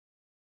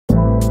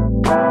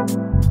Hello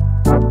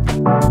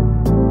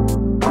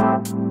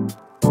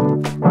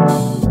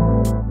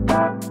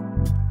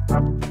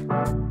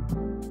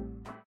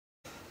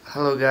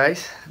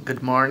guys,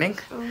 good morning.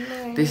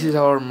 This is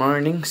our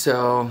morning,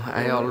 so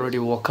I already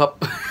woke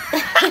up.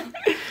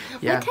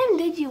 Yeah. What time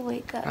did you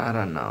wake up? I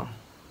don't know.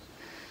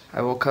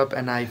 I woke up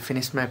and I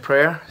finished my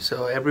prayer.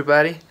 So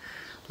everybody,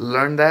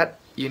 learn that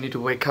you need to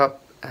wake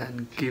up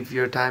and give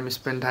your time,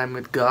 spend time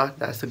with God.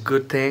 That's a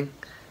good thing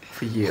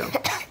for you.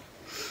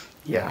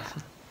 Yeah.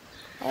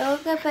 I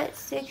woke up at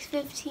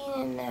 6:15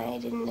 and I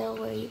didn't know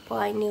where you, well,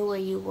 I knew where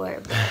you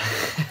were, but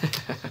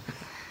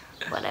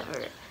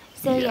whatever.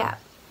 So yeah,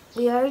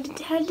 we already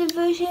had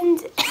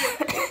devotions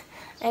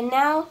and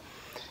now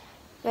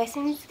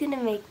Grayson's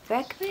gonna make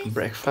breakfast.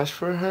 Breakfast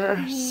for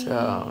her.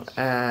 So,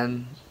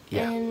 and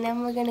yeah. And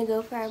then we're gonna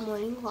go for our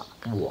morning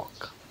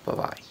walk.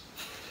 Bye-bye.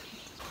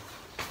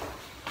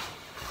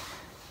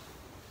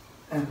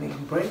 I'm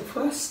making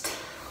breakfast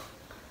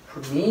for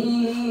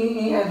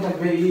me and my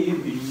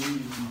baby.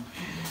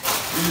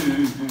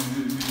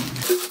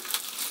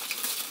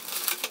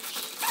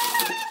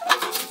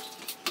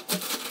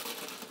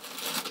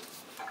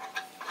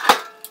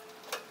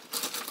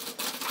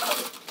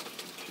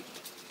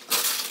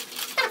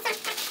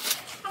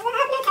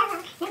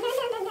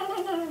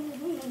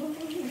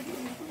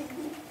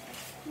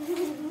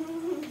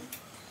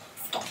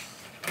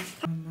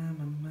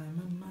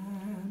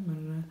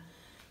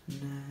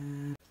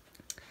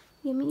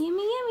 Yummy,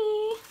 yummy,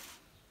 yummy.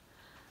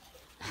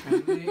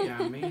 Yummy,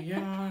 yummy,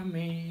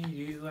 yummy.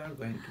 You are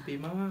going to be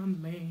my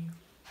mommy.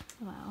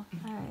 Wow,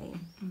 alright.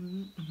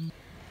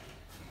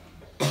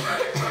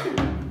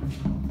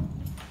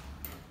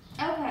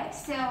 Okay,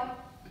 so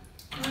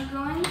we're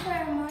going for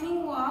our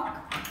morning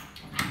walk.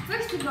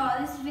 First of all,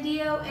 this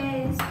video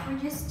is, we're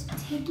just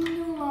taking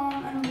you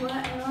along on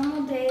what a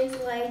normal day is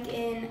like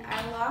in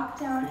our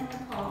lockdown in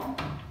Nepal.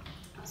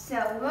 So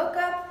we woke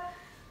up,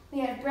 we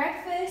had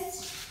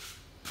breakfast,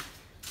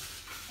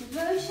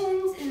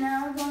 devotions, and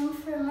now we're going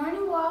for a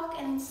morning walk,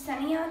 and it's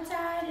sunny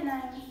outside and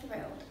I'm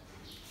thrilled.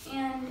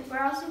 And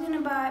we're also we're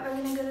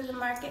gonna go to the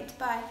market to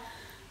buy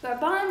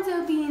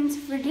garbanzo beans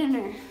for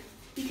dinner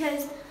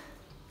because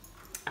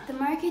the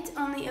market's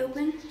only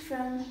open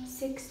from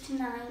 6 to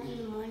 9 in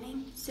the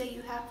morning, so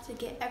you have to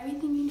get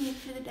everything you need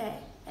for the day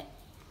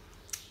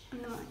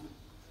in the morning.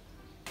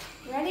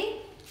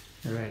 Ready?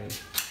 Ready.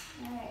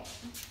 Alright,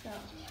 let's go.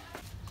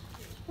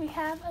 We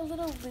have a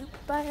little loop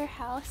by our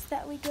house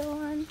that we go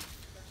on.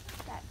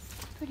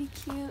 That's pretty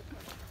cute,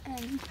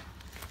 and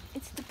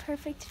it's the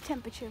perfect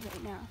temperature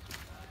right now.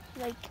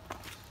 Like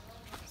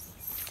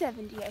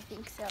 70, I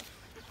think so.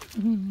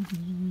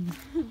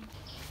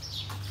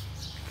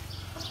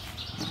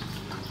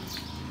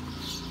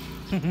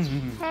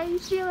 How are you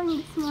feeling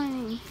this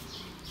morning?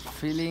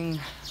 Feeling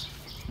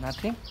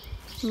nothing?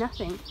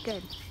 Nothing.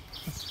 Good.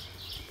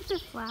 Look at the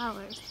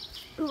flowers.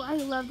 Ooh, I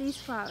love these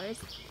flowers.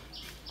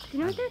 Do you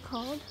know what they're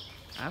called?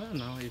 I don't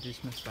know. It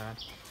is not bad.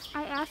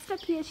 I asked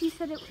Apia, she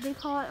said they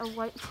call it a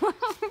white flower.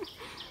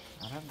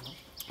 I don't know.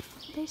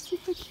 They're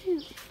super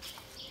cute.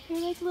 They're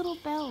like little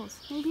bells.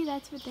 Maybe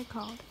that's what they're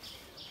called.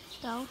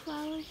 Bell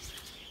flowers.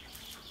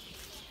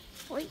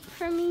 Wait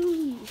for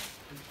me.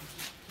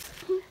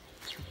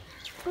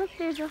 Look,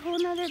 there's a whole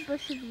nother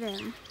bush of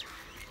them.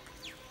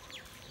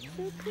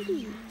 So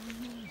pretty.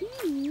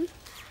 Eee.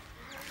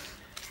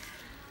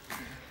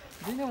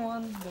 You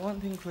know the one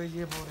thing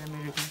crazy about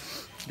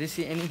Americans? They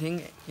see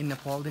anything in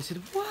Nepal, they say,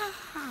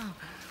 wow,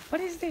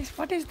 what is this?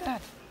 What is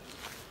that?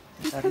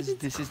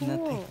 This is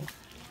nothing.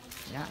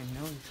 Yeah, I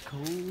know, it's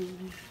cool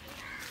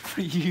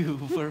for you,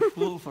 for a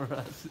fool for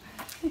us.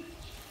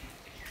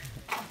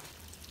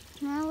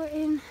 Now we're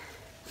in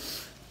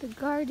the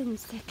garden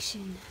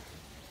section.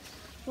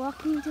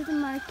 Walking to the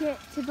market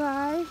to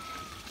buy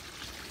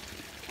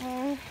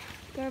our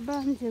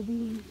garbanzo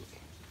beans.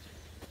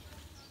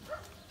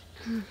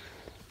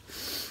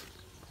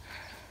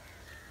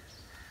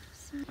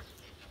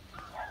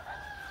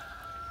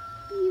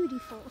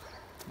 Beautiful.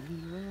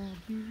 You are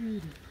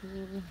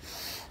beautiful.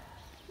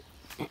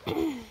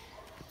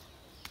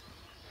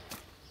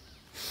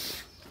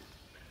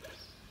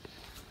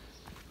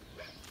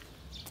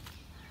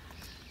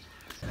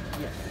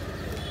 Yes.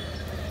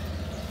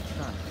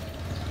 Done.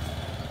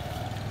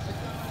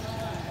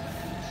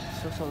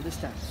 Social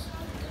distance.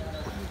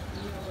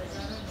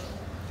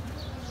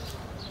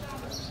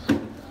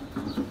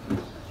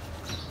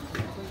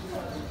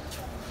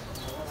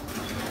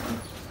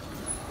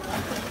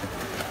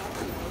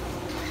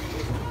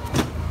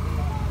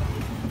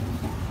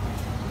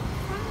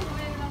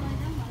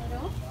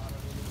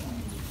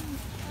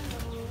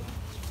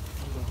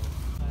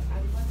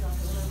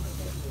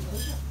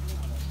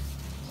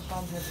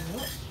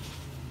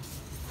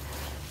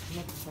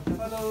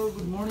 Hello,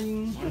 good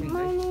morning. Good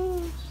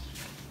morning.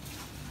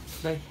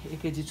 Đây, 1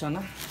 kg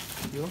chana.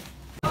 Yo.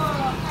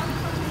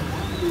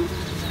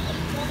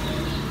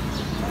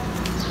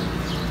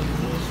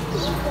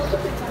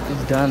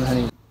 It's done,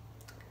 honey.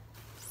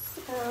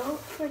 So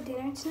for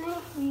dinner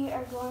tonight, we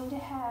are going to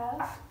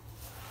have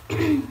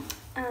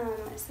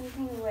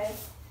something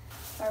with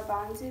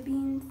garbanzo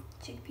beans,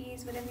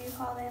 chickpeas, whatever you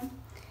call them.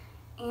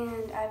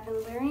 And I've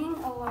been learning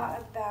a lot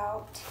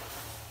about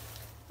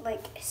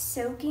like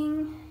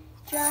soaking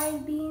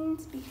dried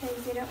beans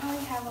because they don't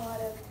really have a lot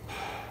of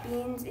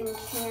beans in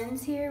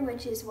cans here,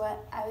 which is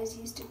what I was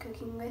used to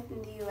cooking with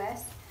in the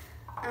US.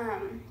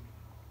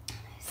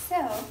 So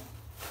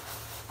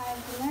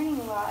I've been learning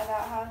a lot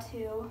about how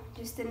to,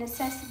 just the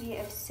necessity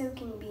of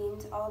soaking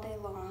beans all day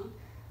long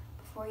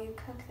before you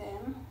cook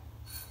them.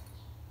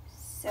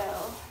 So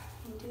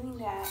I'm doing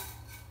that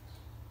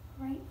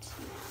right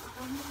now.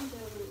 How am I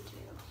going to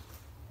do?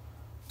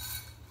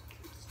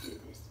 Let's do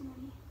this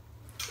one.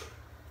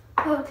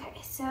 Okay,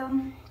 so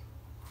I'm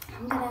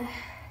gonna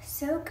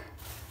soak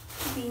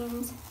the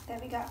beans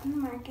that we got from the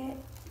market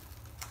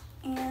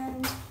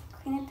and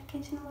clean up the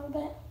kitchen a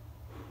little bit.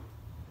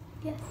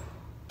 Yes.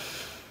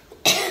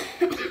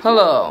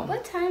 Hello.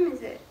 What time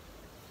is it?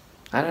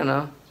 I don't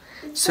know.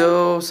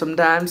 So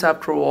sometimes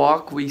after a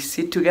walk, we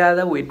sit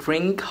together, we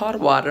drink hot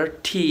water,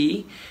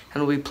 tea,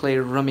 and we play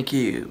Rummy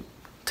Cube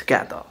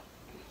together.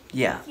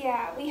 Yeah.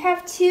 Yeah, we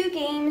have 2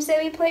 games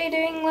that we play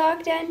during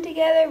lockdown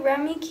together,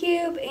 Rummy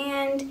Cube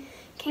and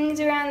Kings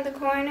Around the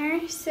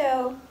Corner.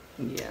 So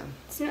Yeah.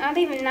 it's not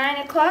even 9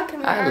 o'clock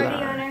and we're already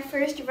learned. on our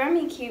first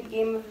Rummy Cube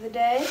game of the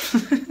day.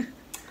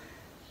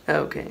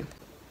 Okay.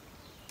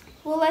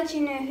 We'll let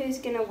you know who's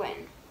gonna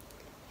win.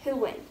 Who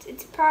wins?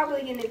 It's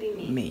probably gonna be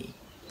me. Me.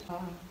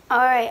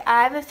 Alright,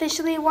 I've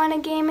officially won a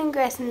game and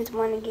Gresson's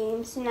won a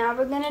game. So now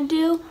we're gonna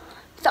do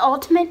the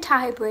ultimate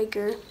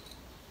tiebreaker.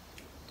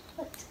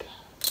 Let's go.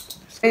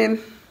 And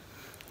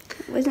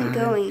It wasn't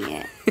going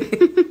yet.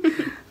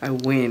 I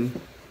win.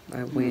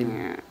 I win.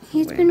 Yeah.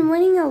 He's been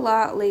winning a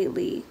lot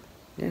lately.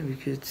 Yeah,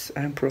 because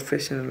I'm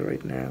professional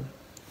right now.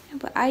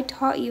 But I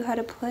taught you how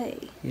to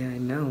play. Yeah, I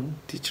know.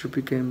 Teacher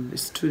became a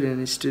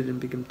student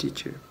became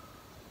teacher.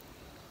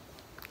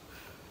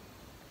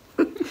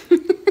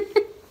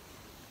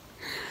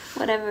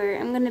 Whatever,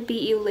 I'm gonna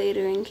beat you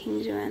later in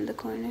Kings Around the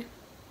Corner.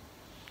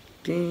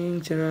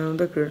 Kings around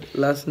the corner.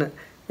 Last night,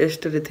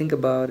 yesterday, think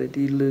about it.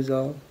 You lose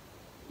all.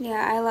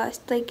 Yeah, I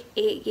lost like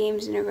 8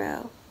 games in a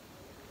row.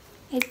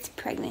 It's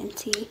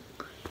pregnancy.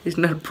 It's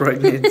not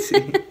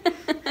pregnancy.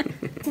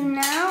 So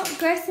now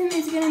Gresson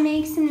is gonna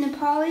make some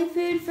Nepali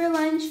food for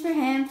lunch for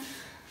him.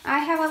 I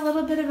have a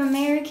little bit of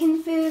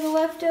American food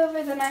left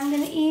over that I'm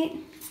gonna eat.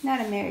 Not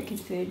American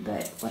food,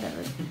 but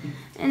whatever.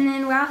 And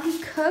then while he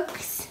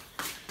cooks,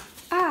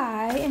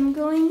 I am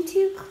going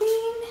to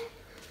clean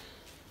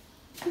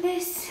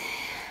this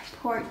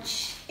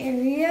porch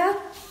area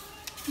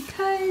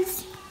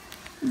because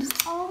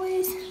it's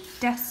always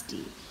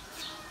dusty.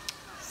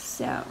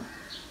 So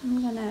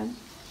I'm gonna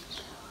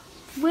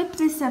whip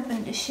this up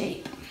into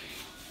shape.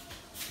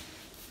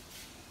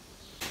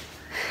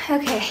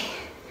 Okay,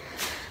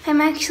 I'm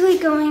actually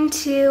going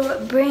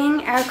to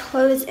bring our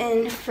clothes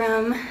in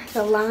from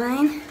the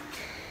line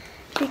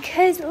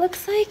because it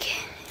looks like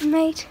it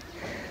might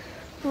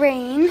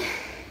rain,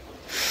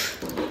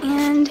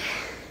 and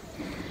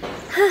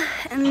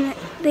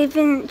I've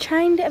been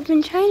trying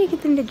to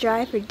get them to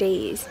dry for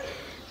days,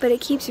 but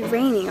it keeps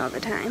raining all the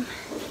time.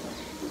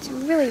 It's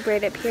really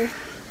bright up here.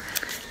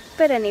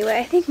 But anyway,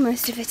 I think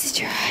most of it's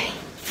dry.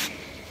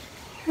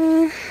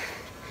 I'm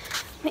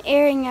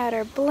airing out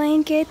our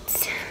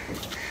blankets.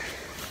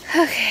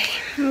 Okay,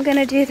 I'm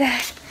gonna do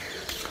that,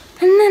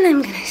 and then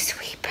I'm gonna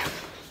sweep.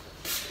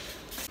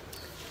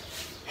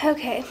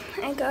 Okay,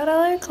 I got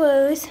all our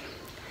clothes.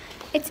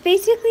 It's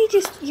basically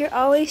just you're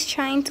always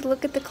trying to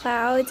look at the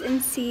clouds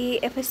and see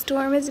if a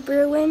storm is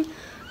brewing,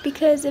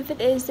 because if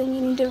it is, then you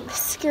need to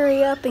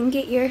scurry up and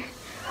get your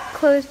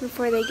clothes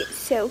before they get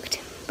soaked.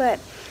 But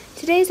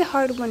today's a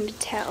hard one to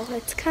tell.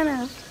 It's kind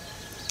of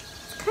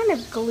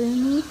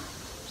gloomy.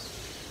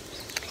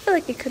 I feel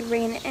like it could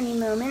rain at any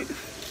moment.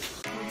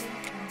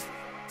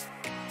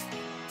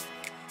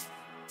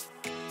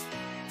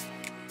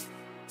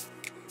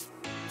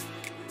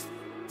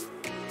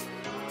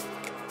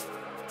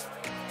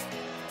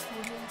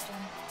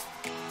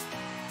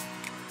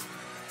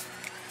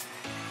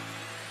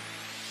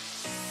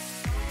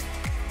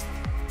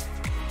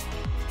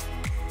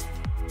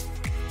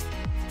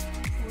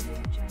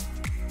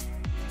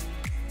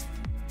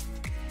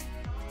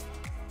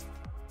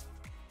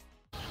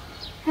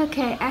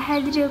 Okay, I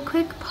had to do a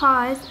quick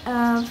pause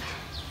of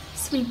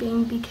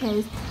sweeping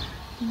because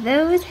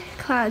those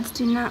clouds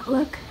do not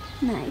look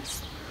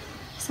nice.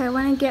 So I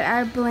want to get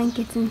our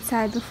blankets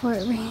inside before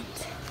it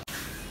rains.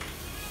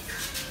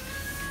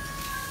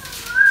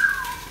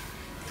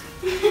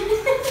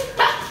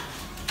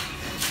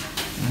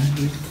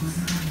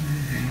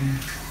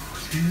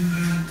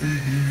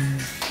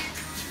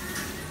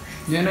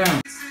 You know.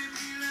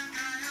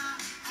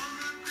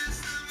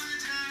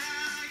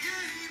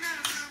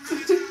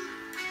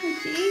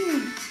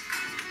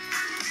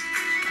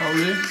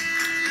 Kauli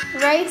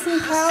Rice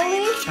and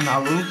kauli. and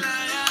aloo.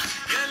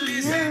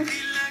 Yeah.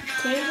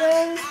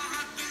 Potatoes.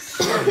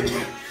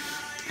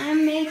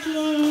 I'm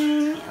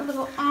making a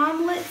little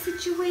omelet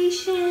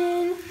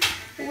situation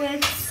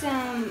with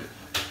some.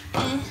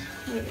 Wait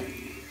a minute.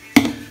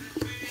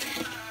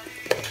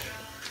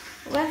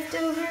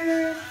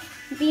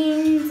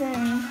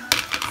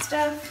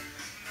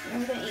 stuff.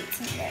 I'm gonna eat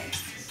some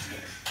rice.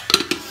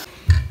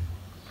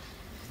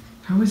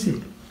 How is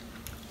it?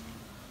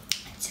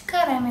 It's good.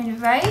 I made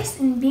rice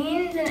and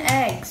beans and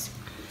eggs.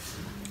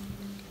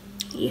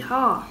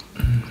 Yeehaw.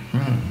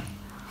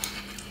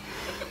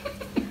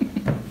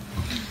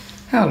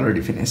 I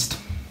already finished.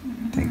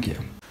 Thank you.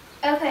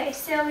 Okay,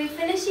 so we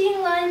finished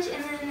eating lunch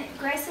and then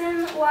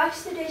Grayson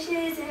washed the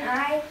dishes and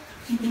I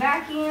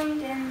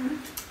vacuumed and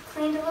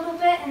cleaned a little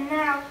bit, and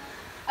now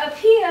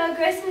Apia,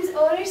 Grayson's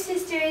older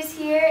sister, is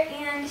here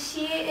and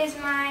she is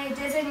my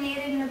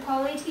designated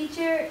Nepali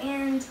teacher,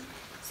 and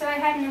so I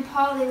had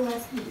Nepali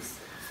lessons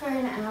for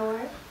an hour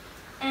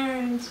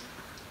and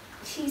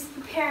she's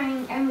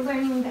preparing, I'm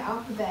learning the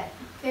alphabet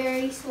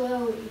very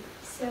slowly,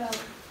 so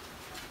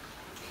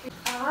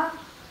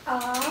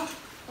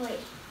wait,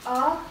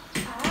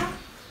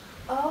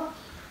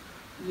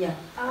 Yeah.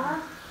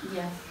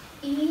 Yeah.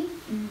 E,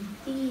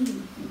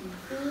 E,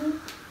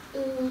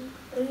 U,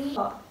 Ri,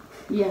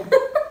 Yeah.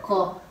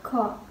 Ko.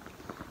 Ko,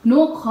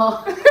 No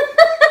ko.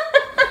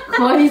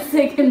 Ko is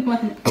second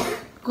one.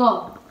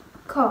 Ko.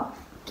 Ko,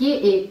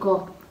 K-A.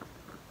 Ko.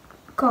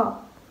 Ko,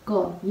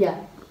 Ko. Yeah.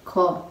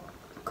 Ko.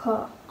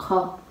 Ko,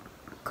 Ko.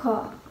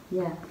 Ko,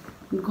 Yeah.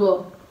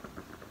 Go.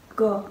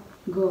 Go,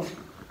 Go.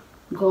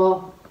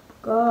 Go.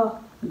 Go,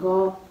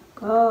 Go.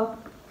 Go.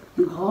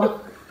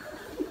 Go.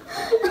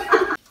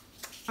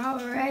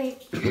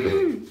 Alright,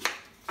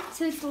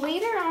 so it's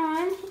later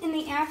on in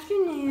the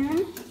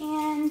afternoon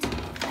and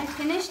I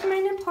finished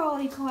my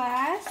Nepali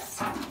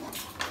class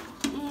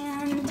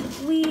and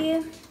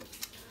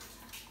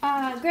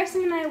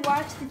Grayson and I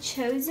watched the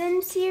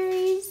Chosen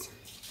series.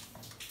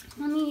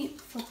 Let me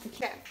flip the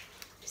camera.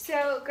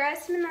 So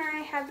Grayson and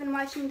I have been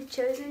watching the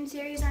Chosen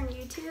series on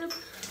YouTube.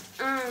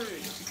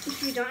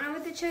 If you don't know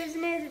what the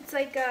Chosen is, it's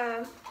like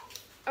a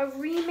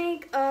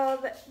remake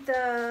of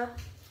the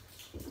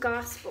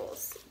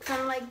Gospels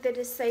from like the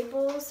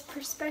disciples'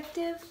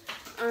 perspective,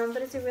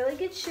 but it's a really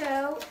good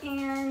show.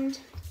 And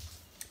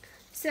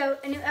so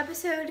a new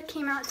episode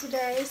came out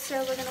today,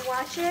 so we're gonna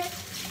watch it.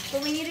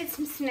 But we needed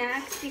some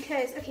snacks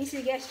because, okay, so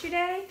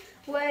yesterday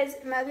was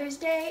Mother's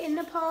Day in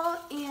Nepal,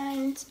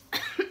 and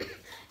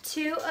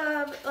two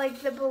of like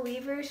the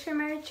believers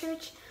from our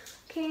church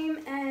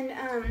came and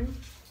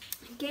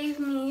gave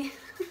me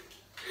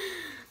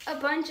a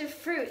bunch of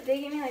fruit.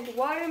 They gave me like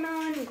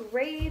watermelon,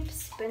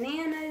 grapes,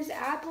 bananas,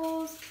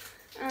 apples.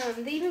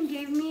 They even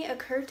gave me a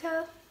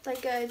kurta,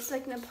 it's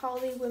like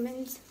Nepali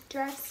women's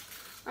dress.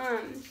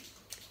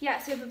 Yeah,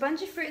 so we have a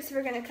bunch of fruit, so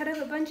we're gonna cut up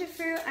a bunch of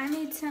fruit. I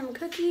made some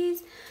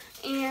cookies,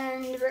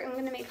 and I'm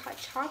gonna make hot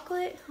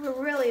chocolate. We're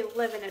really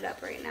living it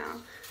up right now.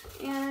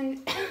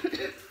 And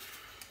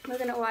we're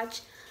gonna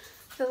watch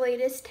the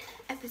latest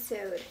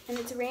episode. And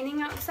it's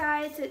raining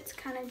outside, so it's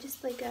kind of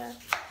just like a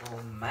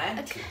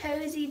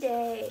cozy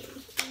day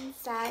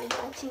inside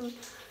watching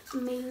a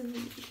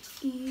movie.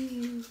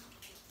 Ew.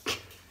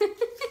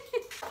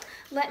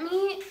 Let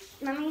me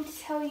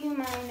tell you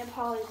my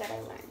Nepali that I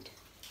learned.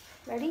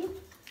 Ready?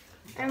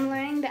 I'm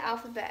learning the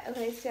alphabet.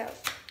 Okay, so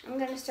I'm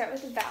gonna start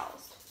with the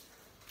vowels.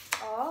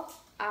 O,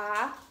 A,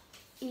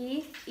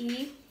 I,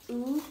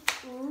 U,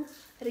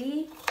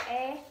 Ri,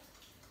 E,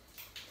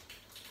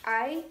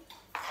 I,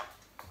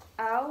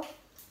 Ow,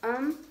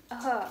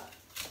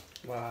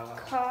 Wow.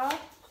 Ka,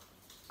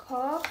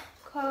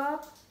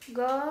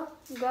 Ga,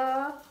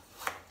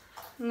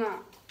 Nga.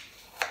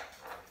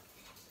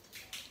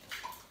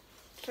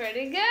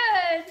 Pretty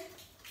good.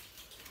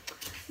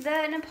 The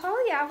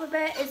Nepali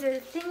alphabet is a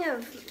thing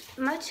of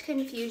much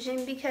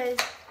confusion because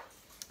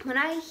when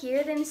I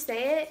hear them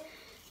say it,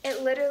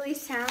 it literally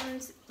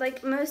sounds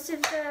like most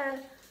of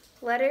the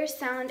letters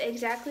sound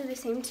exactly the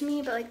same to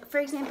me, but like, for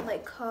example,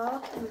 like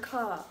ka and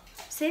ka.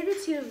 Say the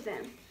two of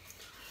them.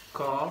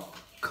 Ka.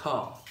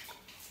 Ka,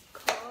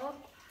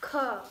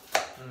 ka.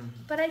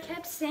 But I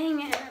kept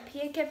saying it and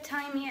Pia kept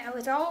telling me I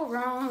was all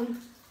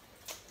wrong.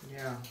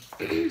 Yeah.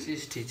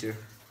 She's teacher.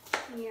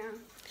 Yeah.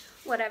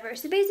 Whatever.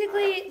 So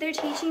basically, they're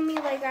teaching me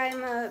like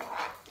I'm a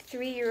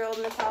 3-year-old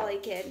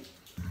Nepali kid.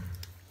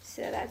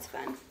 So that's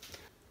fun.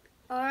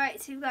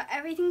 Alright, so we've got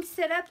everything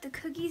set up. The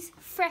cookies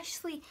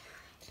freshly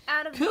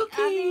out of the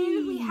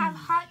oven. We have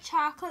hot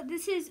chocolate.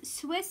 This is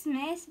Swiss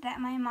Miss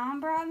that my mom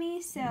brought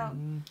me. So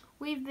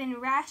we've been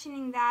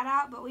rationing that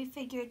out, but we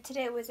figured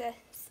today was a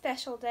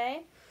special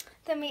day.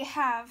 Then we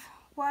have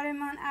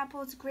watermelon,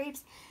 apples,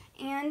 grapes,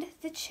 and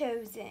the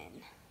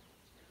Chosen.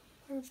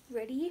 We're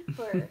ready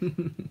for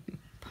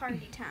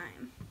party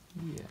time.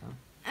 Yeah.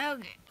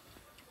 Okay.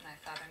 My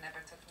father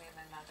never took me and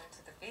my mother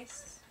to the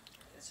feasts.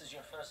 This is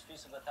your first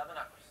Feast of the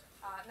Tabernacles.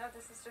 No,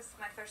 this is just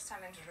my first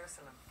time in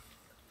Jerusalem.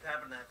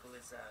 Tabernacle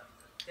is a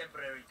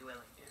temporary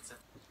dwelling. It's a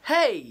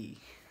Hey!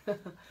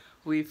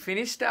 We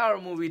finished our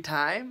movie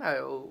time.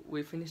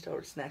 We finished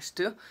our snacks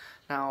too.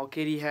 Now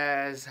Katie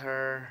has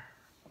her...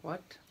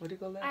 What? What do you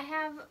call that? I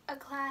have a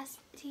class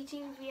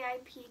teaching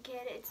VIP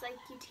Kid. It's like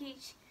you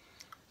teach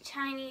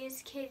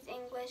Chinese kids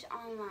English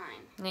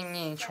online. So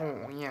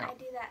I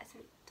do that. So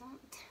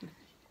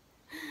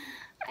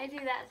I do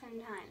that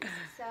sometimes.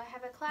 So I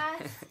have a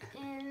class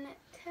in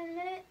 10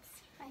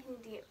 minutes. I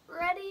need to get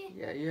ready.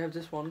 Yeah, you have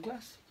just one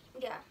class?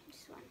 Yeah,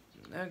 just one.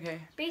 Okay.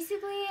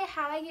 Basically,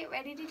 how I get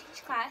ready to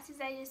teach class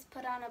is I just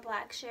put on a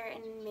black shirt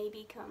and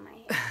maybe comb my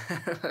hair.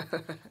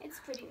 It's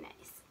pretty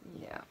nice.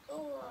 Yeah.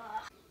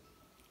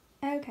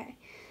 Okay,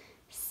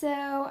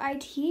 so I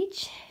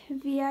teach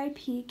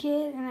VIP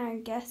Kid in our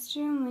guest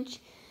room, which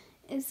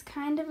is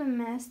kind of a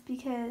mess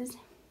because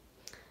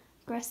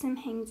Gressom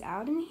hangs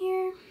out in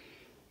here.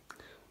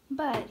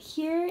 But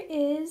here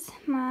is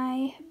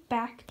my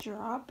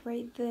backdrop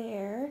right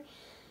there,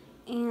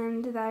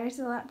 and there's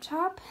the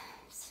laptop.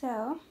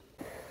 So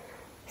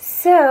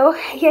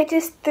I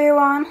just threw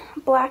on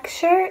a black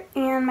shirt,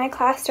 and my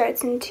class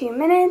starts in 2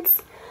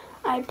 minutes.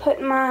 I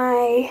put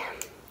my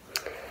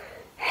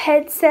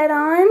headset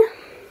on.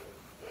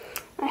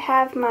 I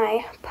have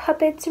my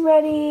puppets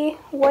ready,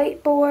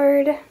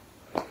 whiteboard,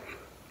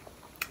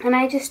 and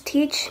I just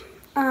teach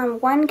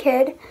one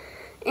kid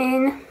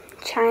in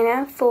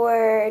China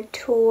for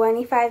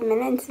 25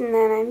 minutes, and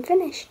then I'm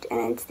finished, and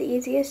it's the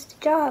easiest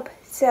job.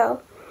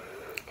 So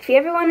if you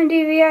ever want to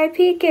do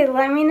VIP Kid,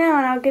 let me know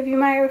and I'll give you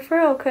my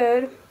referral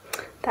code.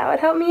 That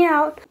would help me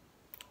out.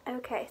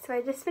 Okay, so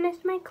I just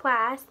finished my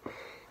class,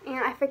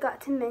 and I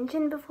forgot to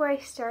mention before I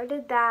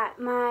started that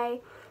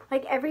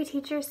every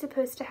teacher is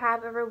supposed to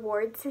have a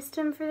reward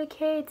system for the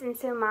kids, and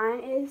so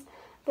mine is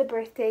the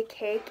birthday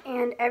cake,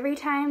 and every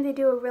time they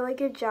do a really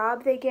good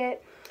job, they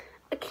get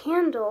a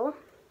candle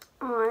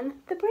on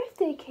the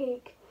birthday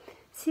cake.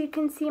 So you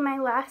can see my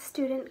last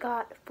student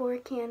got 4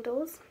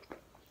 candles.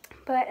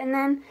 And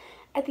then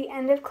at the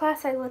end of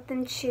class, I let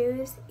them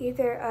choose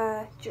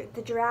either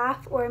the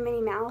giraffe or a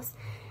Minnie Mouse,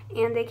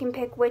 and they can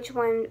pick which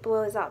one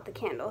blows out the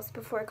candles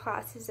before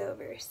class is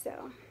over.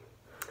 So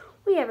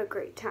we have a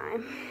great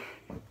time.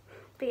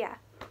 But yeah,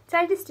 so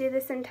I just do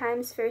this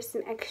sometimes for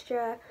some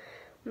extra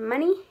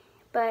money,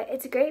 but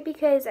it's great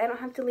because I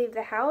don't have to leave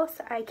the house.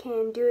 I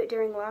can do it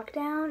during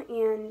lockdown,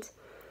 and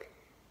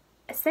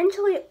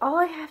essentially all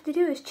I have to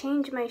do is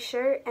change my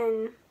shirt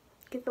and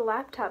get the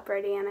laptop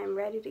ready, and I'm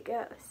ready to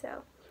go.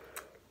 So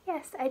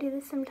yes, I do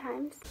this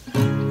sometimes.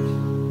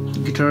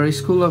 Guitar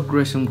School of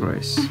Grace and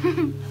Grace.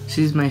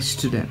 She's my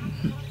student.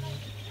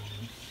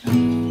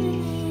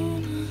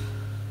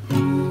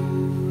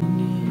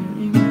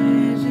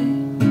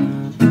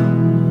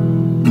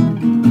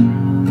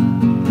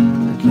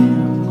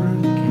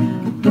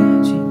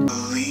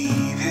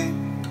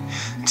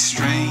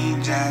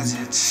 As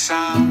it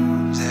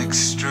sounds,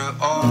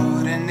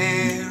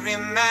 extraordinary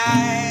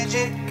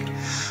magic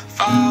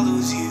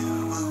follows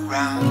you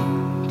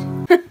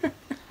around.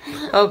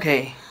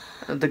 Okay,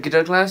 the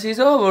guitar class is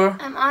over.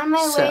 I'm on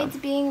my way to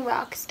being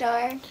rock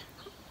star.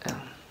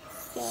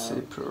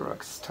 Super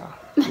rock star.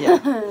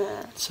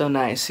 Yeah. So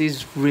nice.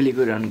 She's really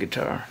good on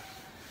guitar.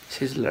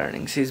 She's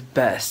learning. She's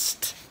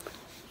best.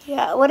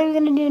 Yeah, what are we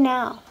gonna do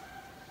now?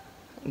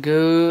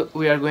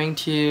 We are going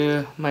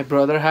to my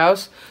brother's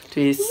house to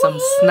eat some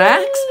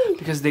snacks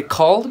because they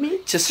called me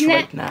just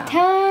right now.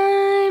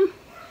 Time.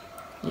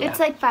 Yeah. It's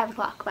like 5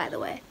 o'clock, by the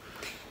way.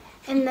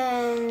 And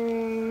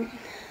then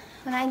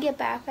when I get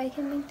back, I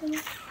can make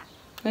dinner.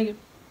 Thank you.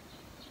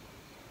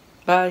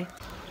 Bye.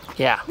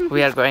 Yeah,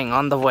 we are going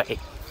on the way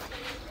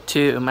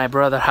to my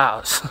brother's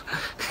house.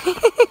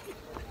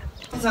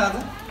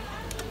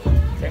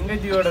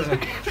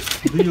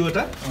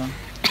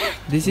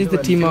 This is the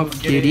team of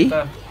Kitty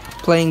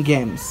playing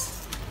games.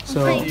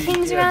 So Like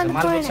things around the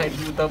corner.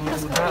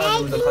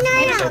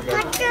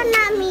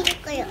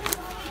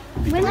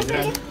 When is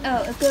it?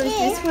 Oh, it goes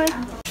this one.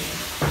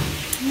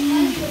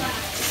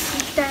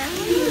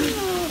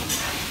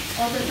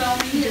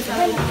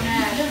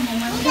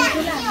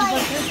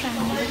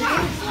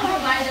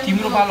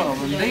 तिम्रो पालो हो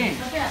भने चाहिँ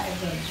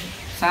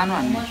सानो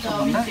हान्ने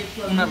भन्दा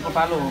उनीहरुको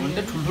पालो हो भने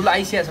चाहिँ ठुलठुलो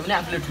आइसिया छ भने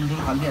आफुले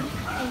ठुलठुलो हाल्दिहाल्छ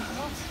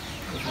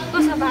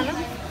कसको पालो?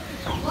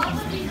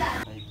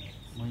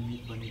 मैले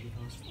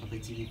बनिदिनुहोस्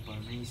तपाईँ जीवित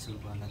पर्नै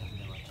सुरुवात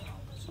धन्यवाद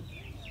जनाउँदछु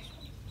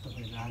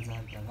तपाईँ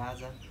राजाका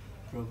राजा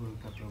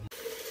प्रभुका प्रभु.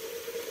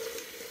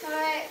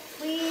 Alright,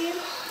 we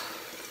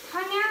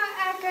hung out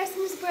at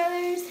Gresson's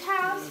brother's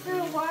house for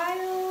a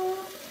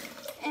while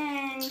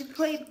and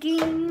played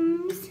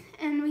games,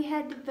 and we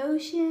had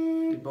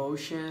devotion.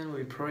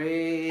 We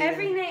prayed.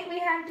 Every night we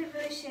have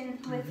devotion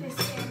with his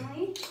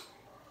family.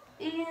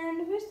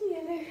 And where's the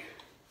other?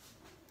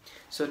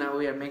 So now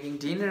we are making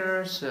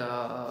dinner,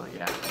 so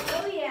yeah.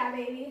 Oh yeah,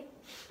 baby.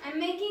 I'm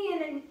making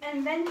an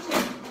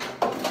invention.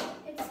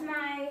 It's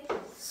my...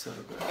 So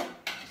good.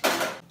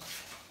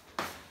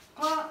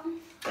 Well,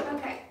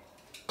 okay.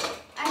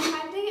 I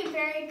had to get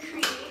very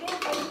creative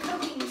with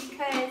cooking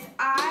because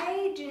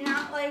I do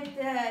not like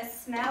the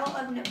smell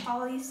of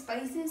Nepali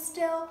spices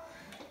still.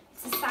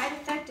 It's a side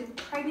effect of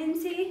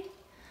pregnancy.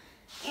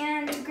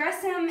 And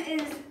Gressom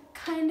is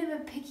kind of a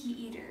picky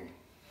eater.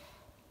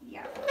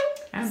 Yeah.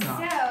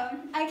 So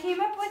I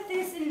came up with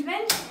this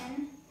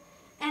invention,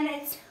 and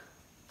it's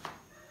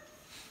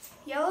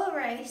yellow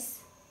rice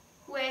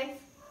with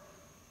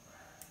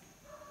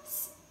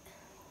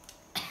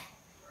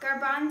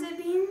garbanzo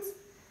beans,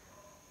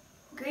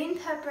 green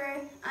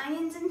pepper,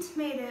 onions, and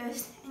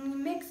tomatoes, and you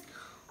mix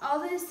all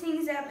those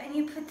things up and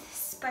you put the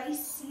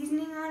spice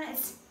seasoning on it.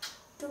 It's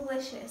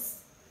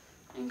delicious.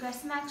 And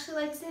Gresham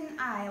actually likes it and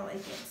I like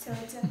it, so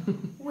it's a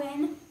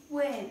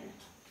win-win.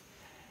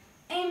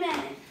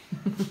 Amen.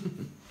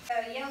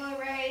 Yellow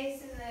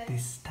rice and the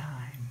This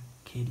time,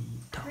 Katie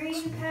talks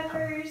green with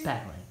peppers. her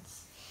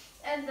parents.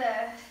 and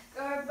the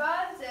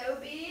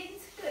garbanzo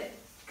beans. Good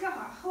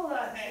God, hold on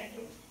a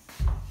second.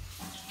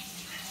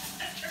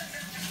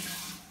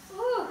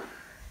 Ooh.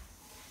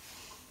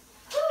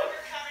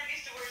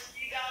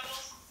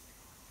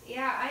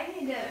 Yeah, I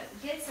need to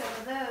get some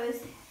of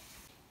those.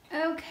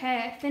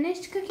 Okay, I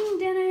finished cooking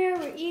dinner.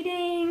 We're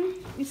eating.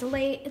 It's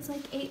late. It's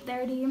like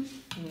 8:30.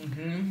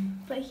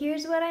 But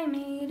here's what I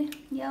made: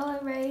 yellow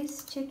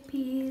rice,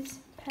 chickpeas,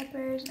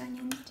 peppers,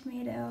 onions,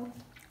 tomato.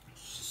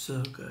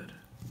 So good.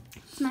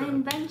 It's my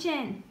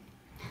invention.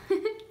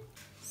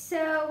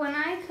 So when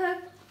I cook,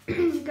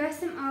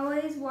 Gusum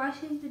always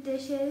washes the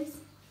dishes.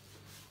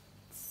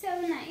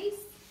 So nice.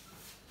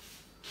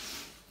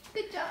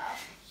 Good job.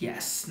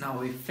 Yes, now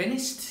we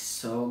finished.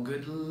 So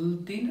good little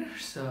dinner.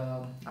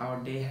 So our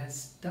day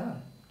has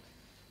done.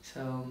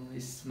 So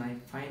it's my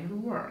final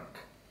work.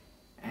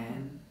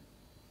 And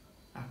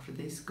after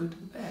this, go to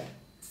bed.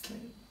 It's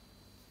late.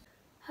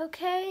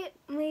 Okay,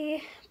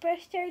 we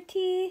brushed our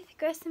teeth,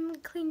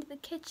 Gusum cleaned the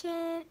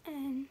kitchen,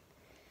 and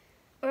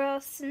we're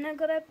all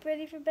snuggled up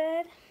ready for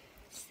bed.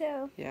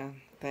 So Yeah,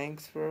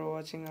 thanks for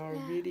watching our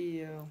Yeah.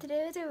 video.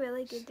 today was a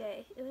really good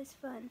day. It was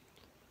fun.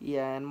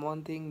 Yeah, and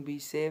one thing, be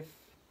safe.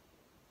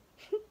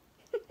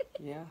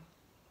 Yeah,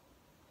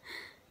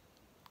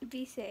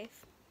 Be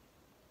safe.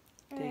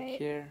 take Alright.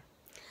 care.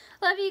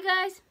 Love you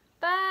guys.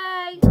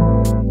 Bye.